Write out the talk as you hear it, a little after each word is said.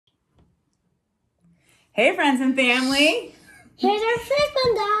Hey, friends and family. Here's our first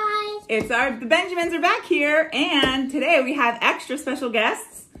one, guys. The Benjamins are back here, and today we have extra special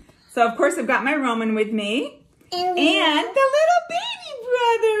guests. So, of course, I've got my Roman with me. And the little baby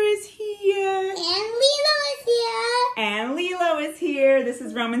brother is here. And Lilo is here. And Lilo is here. This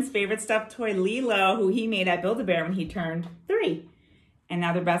is Roman's favorite stuffed toy, Lilo, who he made at Build-A-Bear when he turned 3. And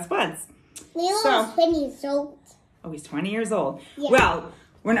now they're best buds. Lilo is 20 years old. Oh, he's 20 years old. Yeah. Well,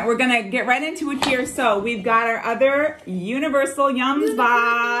 we're going to get right into it here. So we've got our other Universal Yums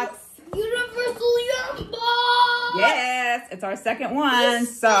box. Universal Yum box. Yes, it's our second one.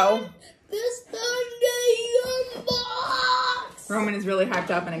 This Sunday Yum box. Roman is really hyped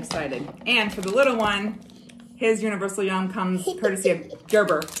up and excited. And for the little one, his Universal Yum comes courtesy of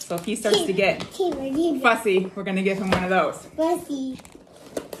Gerber. So if he starts to get fussy, we're going to give him one of those. Fussy.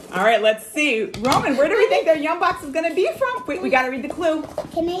 All right, let's see. Roman, where do we think their Yum box is going to be from? Wait, we got to read the clue.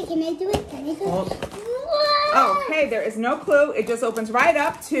 Can I do it? Can I do it? Oh, okay, there is no clue. It just opens right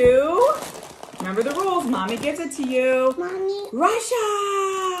up to, remember the rules. Mommy gives it to you. Mommy.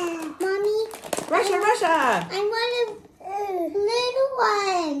 Russia. Mommy. Russia. I want a little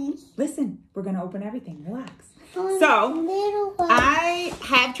one. Listen, we're going to open everything. Relax. So, little one. I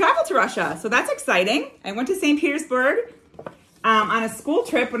have traveled to Russia, so that's exciting. I went to St. Petersburg on a school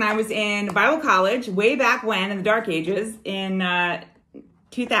trip when I was in Bible college, way back when, in the dark ages, in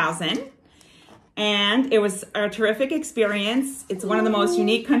 2000. And it was a terrific experience. It's one of the most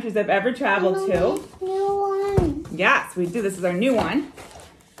unique countries I've ever traveled to. New one. Yes, we do. This is our new one.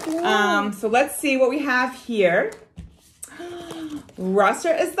 So let's see what we have here.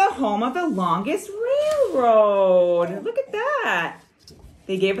 Russia is the home of the longest railroad. Look at that.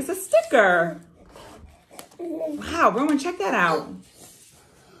 They gave us a sticker. Wow, Roman, check that out.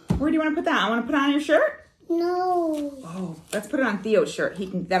 Where do you want to put that? I want to put it on your shirt? No. Oh, let's put it on Theo's shirt.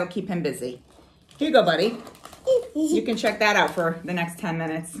 That'll keep him busy. Here you go, buddy. You can check that out for the next 10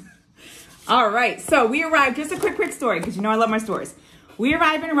 minutes. All right, so we arrived, just a quick story, because you know I love my stories. We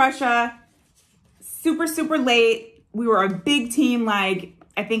arrived in Russia super late. We were a big team, like,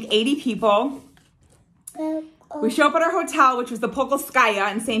 I think 80 people. We show up at our hotel, which was the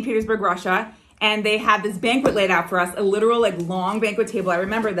Polkovskaya in St. Petersburg, Russia, and they had this banquet laid out for us, a literal, like, long banquet table. I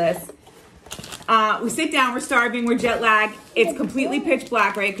remember this. We sit down, we're starving, we're jet lagged. It's completely pitch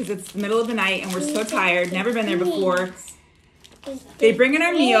black, right? Because it's the middle of the night and we're so tired, never been there before. They bring in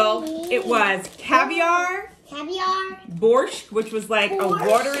our meal. It was caviar, borscht, which was like a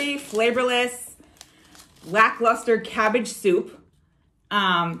watery, flavorless, lackluster cabbage soup.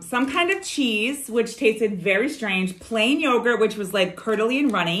 Some kind of cheese, which tasted very strange. Plain yogurt, which was like curdly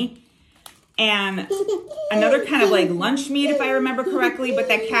and runny. And another kind of like lunch meat, if I remember correctly. But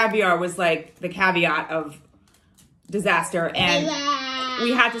that caviar was like the caveat of disaster. And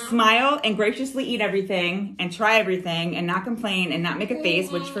we had to smile and graciously eat everything and try everything and not complain and not make a face,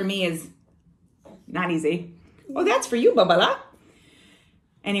 which for me is not easy. Oh, that's for you, Babala.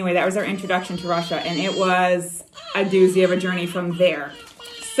 Anyway, that was our introduction to Russia. And it was a doozy of a journey from there.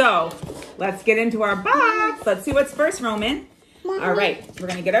 So let's get into our box. Let's see what's first, Roman. Mommy. All right, we're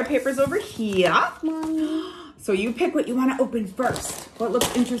going to get our papers over here. Mommy. So you pick what you want to open first. What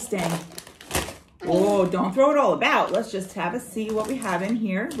looks interesting? Oh, don't throw it all about. Let's just have a see what we have in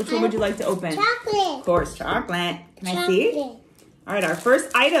here. Which one would you like to open? Chocolate. Of course, chocolate. Can I see? All right, our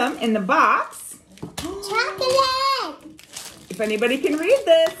first item in the box. Chocolate. If anybody can read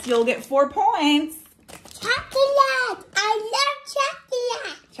this, you'll get 4 points. Chocolate. I love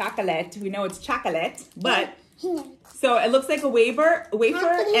chocolate. Chocolate. We know it's chocolate, but... So it looks like a wafer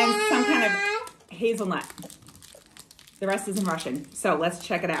and some kind of hazelnut. The rest is in Russian. So let's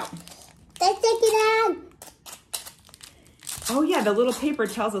check it out. Let's check it out. Oh yeah, the little paper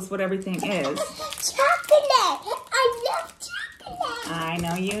tells us what everything is. Chocolate. I love chocolate. I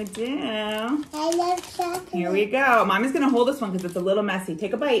know you do. I love chocolate. Here we go. Mommy's going to hold this one because it's a little messy.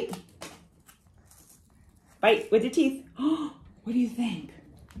 Take a bite. Bite with your teeth. What do you think?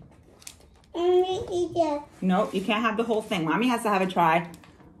 Nope, you can't have the whole thing. Mommy has to have a try.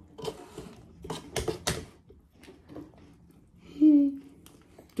 Do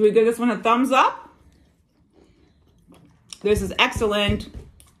we give this one a thumbs up? This is excellent.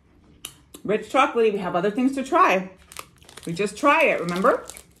 Rich chocolatey. We have other things to try. We just try it, remember?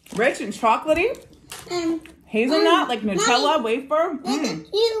 Rich and chocolatey. Hazelnut, like Nutella, Mommy, wafer.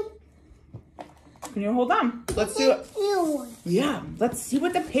 Can you hold on? Let's do it. Yeah, let's see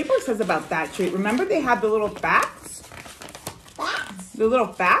what the paper says about that treat. Remember they have the little facts? The little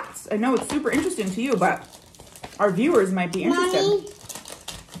facts? I know it's super interesting to you, but our viewers might be interested.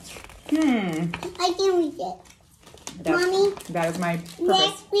 Mommy, I can read it. Mommy, that is my purpose.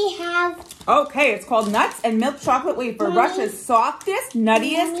 next we have... Okay, it's called Nuts and Milk Chocolate Wafer. Mommy. Russia's softest,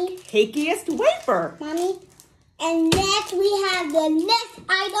 nuttiest, Mommy. cakiest wafer. Mommy, and next we have the next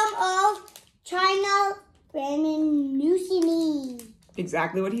item of China Revolution.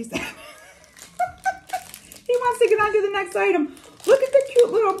 Exactly what he said. He wants to get on to the next item. Look at the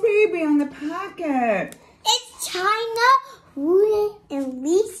cute little baby on the packet. It's China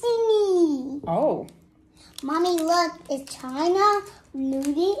Revolution. Oh. Mommy, look, it's China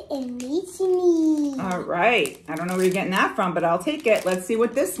Revolution. All right. I don't know where you're getting that from, but I'll take it. Let's see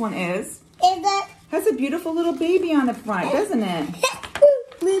what this one is. Has a beautiful little baby on the front, doesn't it?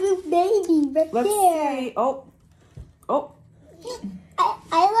 Little baby right Let's there. see. Oh.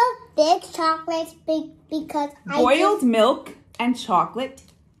 I love big chocolates because Boiled milk and chocolate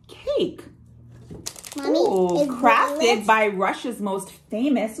cake. Mommy, Ooh, it's crafted by Russia's most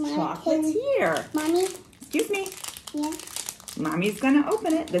famous chocolatier. Mommy? Excuse me. Yeah. Mommy's gonna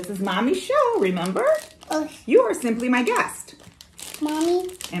open it. This is Mommy's show, remember? Oh, You are simply my guest. Mommy.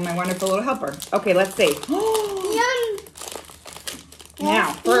 And my wonderful little helper. Okay, let's see. Yum.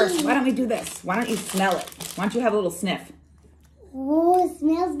 Now, first, why don't we do this? Why don't you smell it? Why don't you have a little sniff? Oh, it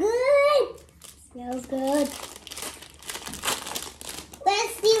smells good. Smells good.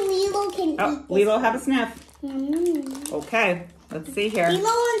 Let's see if Lilo can eat this. Lilo, have a sniff. Mm. Okay, let's see here. Lilo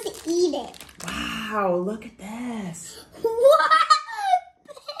wants to eat it. Wow, look at this. What?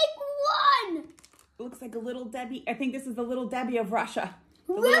 Big one. It looks like a Little Debbie. I think this is the Little Debbie of Russia.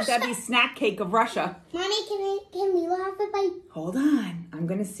 The Russia. Little Debbie snack cake of Russia. Mommy, can Lilo have a bite? Hold on. I'm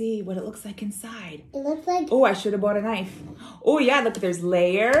going to see what it looks like inside. It looks like Oh, I should have bought a knife. Oh, yeah, look, there's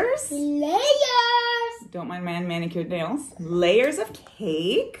layers. layers. Don't mind my manicured nails. Layers of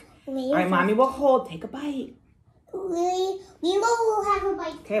cake. Layers. All right, Mommy will hold. Take a bite. Lilo will have a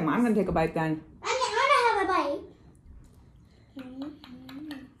bite. Okay, Mom's going to take a bite then. I'm gonna have a bite.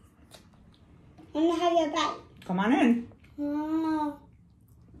 I'm gonna have your bite. Come on in. Mmm.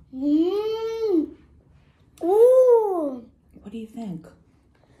 Ooh. What do you think?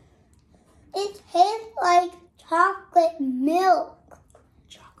 It tastes like chocolate milk.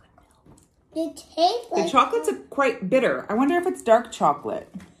 Chocolate milk. It tastes like... The chocolates are quite bitter. I wonder if it's dark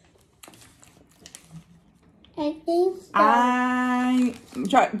chocolate. I think so.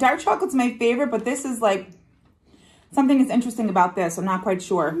 Dark chocolate's my favorite, but this is like, something is interesting about this. I'm not quite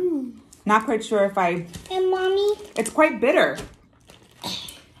sure. Not quite sure if I... And Mommy? It's quite bitter.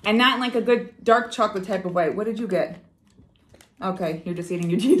 And not in like a good dark chocolate type of way. What did you get? Okay, you're just eating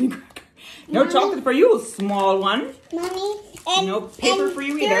your cheesy cracker. No Mommy? chocolate for you, small one. Mommy? And, No paper for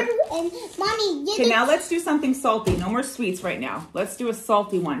you either. And Mommy, Okay, now let's do something salty. No more sweets right now. Let's do a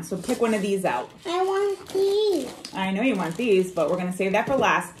salty one. So pick one of these out. I want these. I know you want these, but we're going to save that for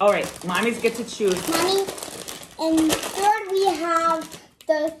last. All right, Mommy's get to choose. Mommy, and third we have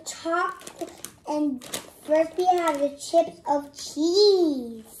the chocolate, and first we have the chips of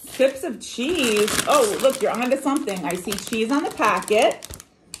cheese. Chips of cheese. Oh, look, you're onto something. I see cheese on the packet.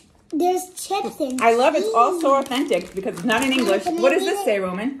 There's chips and I love it's cheese. all so authentic because it's not in English. Can I What does read this it? say,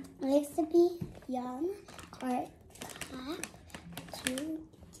 Roman? Recipe yum or to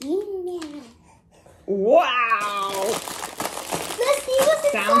dinner. Wow. Let's see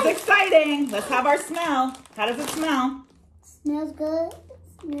what's Sounds inside. exciting. Let's have our smell. How does it smell? Smells good.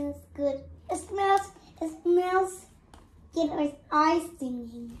 Smells good. It smells. Get our eyes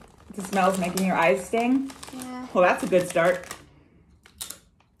stinging. The smell's making your eyes sting. Yeah. Well, that's a good start.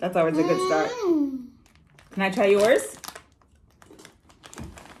 That's always a good start. Can I try yours?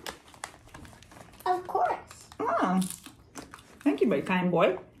 Of course. Oh. Thank you, my kind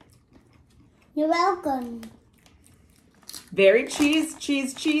boy. You're welcome. Very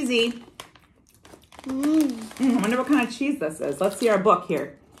cheesy. I wonder what kind of cheese this is. Let's see our book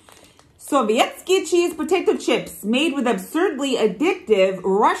here. Sovietsky cheese potato chips made with absurdly addictive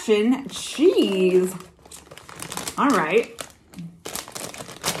Russian cheese. All right.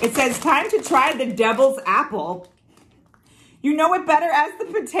 It says, time to try the devil's apple. You know it better as the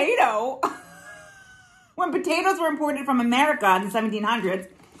potato. When potatoes were imported from America in the 1700s,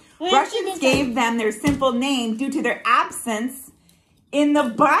 Russians gave them their simple name due to their absence in the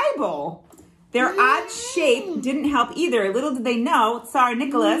Bible. Their odd shape didn't help either. Little did they know, Tsar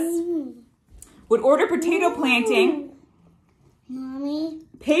Nicholas would order potato planting, Mommy.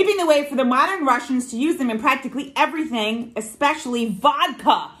 paving the way for the modern Russians to use them in practically everything, especially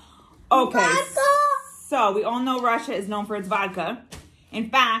vodka. Okay, Vodka? so we all know Russia is known for its vodka. In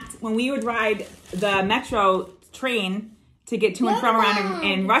fact, when we would ride the metro train to get to and from around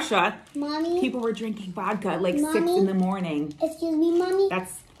in Russia, Mommy. people were drinking vodka at like 6 Mommy? in the morning. Excuse me, Mommy.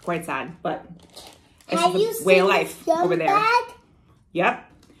 That's quite sad, but Have you This is way of seen life the over there. bag?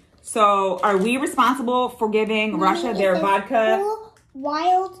 Yep. So are we responsible for giving Russia their vodka Cool,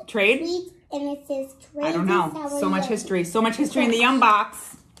 wild trade? treat, and it says crazy I don't know. sour So much yum. history. So much history in the Yum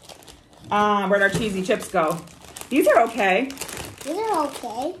box. Where'd our cheesy chips go? These are okay. These are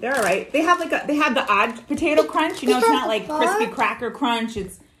okay. They're all right. They have the odd potato crunch. You know, it's not like crispy cracker crunch.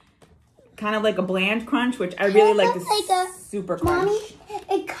 It's kind of like a bland crunch, which I really like the like a- super crunch. Mommy,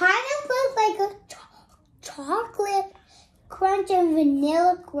 it kind of looks like a chocolate crunch and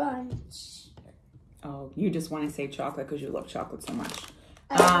vanilla crunch. Oh, you just want to say chocolate because you love chocolate so much.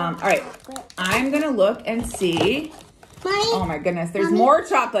 All right. I'm going to look and see. Mommy, Oh my goodness. There's Mommy. more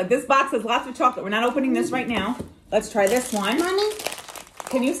chocolate. This box has lots of chocolate. We're not opening this right now. Let's try this one. Mommy,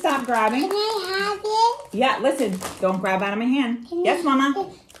 Can you stop grabbing? can I have it? Yeah, listen. Don't grab out of my hand. Can Yes, I-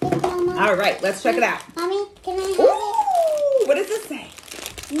 Mama. Yes, Mama. All right. Let's check it out. Mommy, can I have Ooh, what does this say?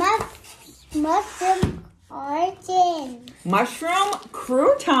 it? Mushroom carton. Mushroom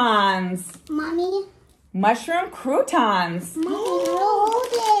croutons. Mommy, Mushroom croutons. Mommy, hold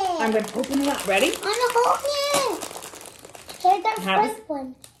it. I'm going to open it up. Ready? I'm gonna hold it. Here's our Have first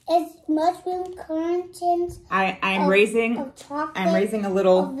one. It's mushroom curtains. I'm raising Of chocolate. I'm raising a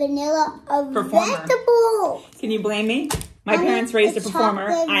little. Of vanilla. Of performer. vegetable. Can you blame me? My Mommy, parents raised a it's performer.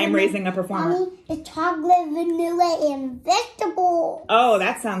 chocolate I am vanilla- raising a performer. Mommy, it's chocolate, vanilla, and vegetable. Oh,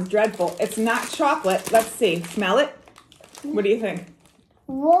 that sounds dreadful. It's not chocolate. Let's see. Smell it. What do you think?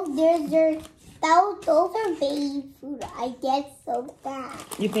 Well, those are baby food. I get so bad.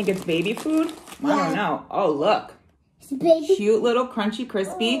 You think it's baby food? I Yeah. don't know. Oh, look. It's baby. Cute little crunchy,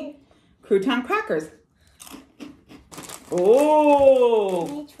 crispy crouton crackers. Oh,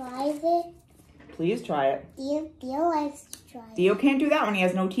 Can I try it? please try it. Theo likes to try it. Theo can't do that when he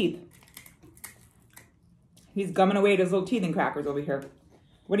has no teeth. He's gumming away at his little teething crackers over here.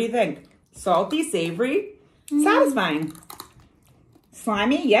 What do you think? Salty, savory, satisfying.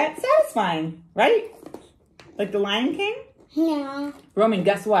 Slimy, yet satisfying, right? Like the Lion King? Yeah. Roman,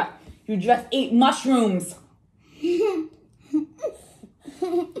 guess what? You just ate mushrooms.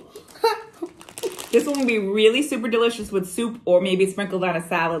 This one will be really super delicious with soup or maybe sprinkled on a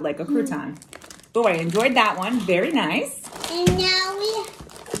salad like a crouton. Oh, I enjoyed that one. Very nice. And now we,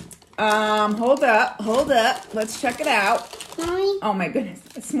 Hold up. Let's check it out. Mommy, Oh my goodness,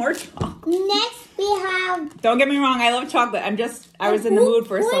 it's more chocolate. next we have, Don't get me wrong, I love chocolate. I was in the mood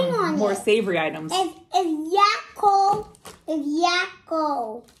for Put some on more it. savory items. it's Yakko. It's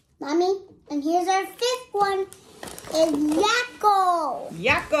Yakko. Mommy, and here's our fifth one. It's Yakko.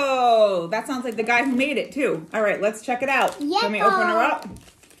 Yakko! That sounds like the guy who made it too. All right, let's check it out. Can we Yakko. open her up?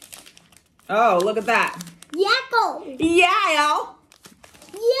 Oh, look at that. Yakko. Yeah!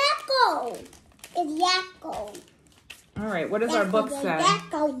 Yakko. It's Yakko. All right, what does our book say?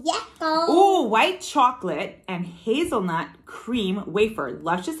 Yakko. Ooh, white chocolate and hazelnut cream wafer.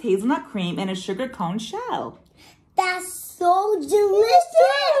 Luscious hazelnut cream in a sugar cone shell. That's so delicious.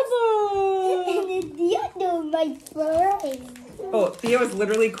 And it's the end of my brain. Oh, Theo is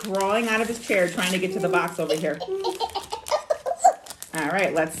literally crawling out of his chair trying to get to the box over here. All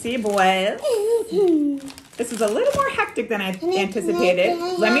right, let's see, boys. This was a little more hectic than I anticipated.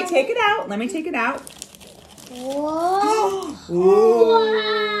 Let me take it out. Whoa. Ooh.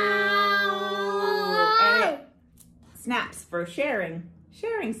 Wow. And it snaps for sharing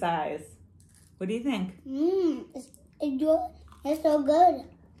size. What do you think? It's so good.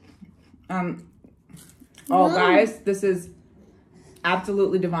 Oh, guys, this is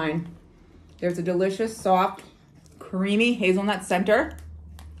absolutely divine. There's a delicious, soft, creamy hazelnut center.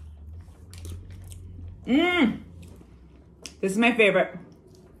 This is my favorite.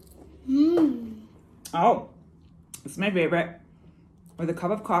 Oh, this is my favorite. With a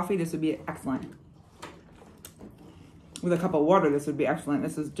cup of coffee, this would be excellent. With a cup of water, this would be excellent.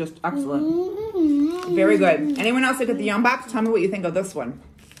 This is just excellent. Very good. Anyone else look at the Yum box? Tell me what you think of this one.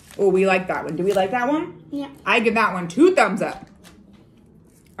 Oh, we like that one. Do we like that one? Yeah. I give that one 2 thumbs up.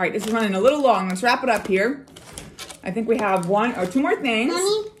 All right, this is running a little long. Let's wrap it up here. I think we have 1 or 2 more things.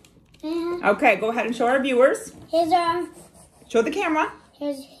 Mommy, Okay, go ahead and show our viewers. here's our Show the camera.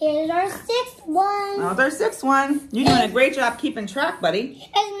 here's our sixth one. Oh, there's 6th one. You're doing a great job keeping track, buddy.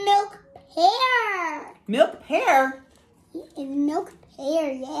 It's milk pear. Milk pear. It's milk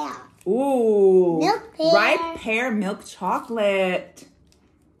pear, yeah. Ooh. Milk pear. Ripe pear milk chocolate.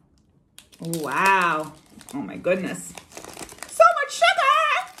 Wow. Oh my goodness. So much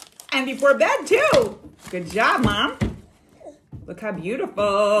sugar! And before bed too. Good job, Mom. Look how beautiful.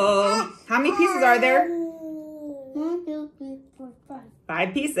 How many pieces are there? 1, 2, 3, 4, 5.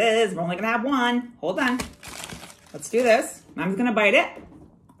 5 pieces. We're only gonna have 1. Hold on. Let's do this. Mom's gonna bite it.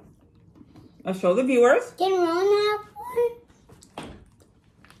 I'll show the viewers. Can Roman have one?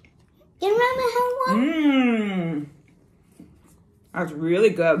 Can Roman have one? Mmm. That's really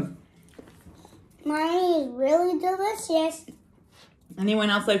good. Mine is really delicious. Anyone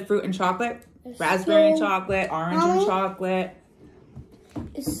else like fruit and chocolate? Raspberry and chocolate, orange and chocolate.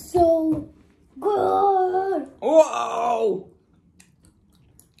 It's so good. Whoa!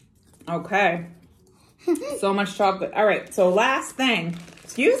 Okay. So much chocolate. All right, so last thing.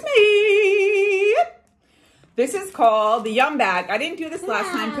 Excuse me. This is called the Yum Bag. I didn't do this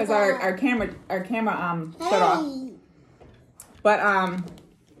last time because our camera shut off. But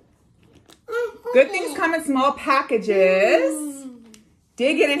good things come in small packages.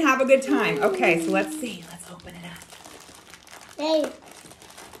 Dig in and have a good time. Okay, so let's see. Let's open it up. Hey.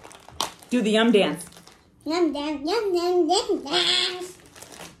 Do the yum dance. Yum dance, yum dance, yum dance.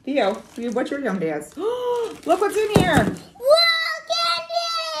 Theo, what's your yum dance? Look what's in here. Whoa,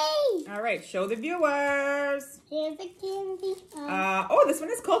 candy! All right, show the viewers. Here's the candy. Oh, this one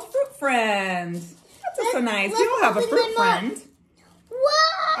is called Fruit Friend. That's so nice. You don't have a fruit friend.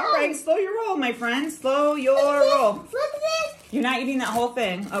 Whoa! All right, slow your roll, my friend. Slow your roll. Look at this. You're not eating that whole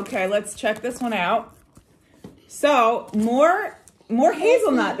thing. Okay, let's check this one out. So, more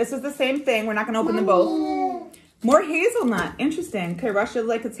hazelnut. This is the same thing. We're not going to open them both. More hazelnut. Interesting. Okay, Russia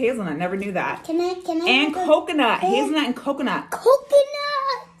like it's hazelnut. Never knew that. Can I and coconut. Hazelnut and coconut.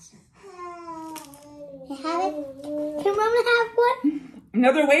 Coconut. I have it. Can Mama have one?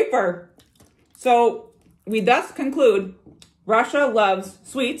 Another wafer. So, we thus conclude Russia loves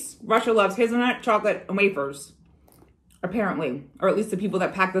sweets. Russia loves hazelnut, chocolate, and wafers. Apparently. Or at least the people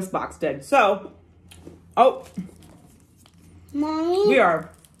that packed this box did. So, Mommy, we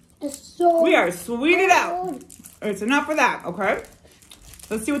are sweeted out. good. It's enough for that, okay?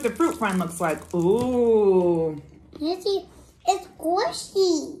 Let's see what the Fruit Friend looks like. Ooh. Let's see. It's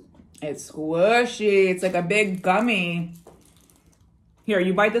squishy. It's squishy. It's like a big gummy. Here,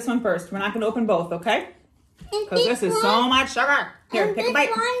 you bite this one first. We're not going to open both, okay? Because this is so much sugar. Here, take a bite.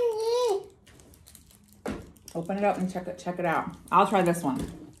 Open it up and check it out. I'll try this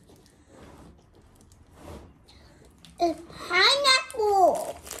one. It's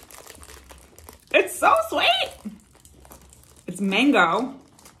pineapple. It's so sweet. It's mango.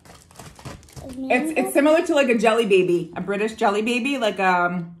 It's similar to like a Jelly Baby, a British Jelly Baby, like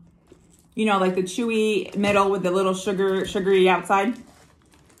you know, like the chewy middle with the little sugary outside.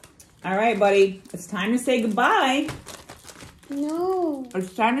 All right, buddy, it's time to say goodbye. No.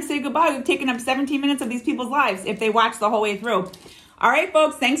 It's time to say goodbye. We've taken up 17 minutes of these people's lives if they watch the whole way through. All right,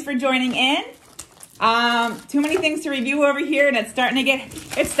 folks, thanks for joining in. Too many things to review over here, and it's starting to get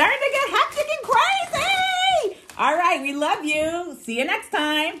hectic and crazy. All right, we love you. See you next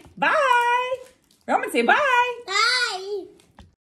time. Bye. Roman, say bye.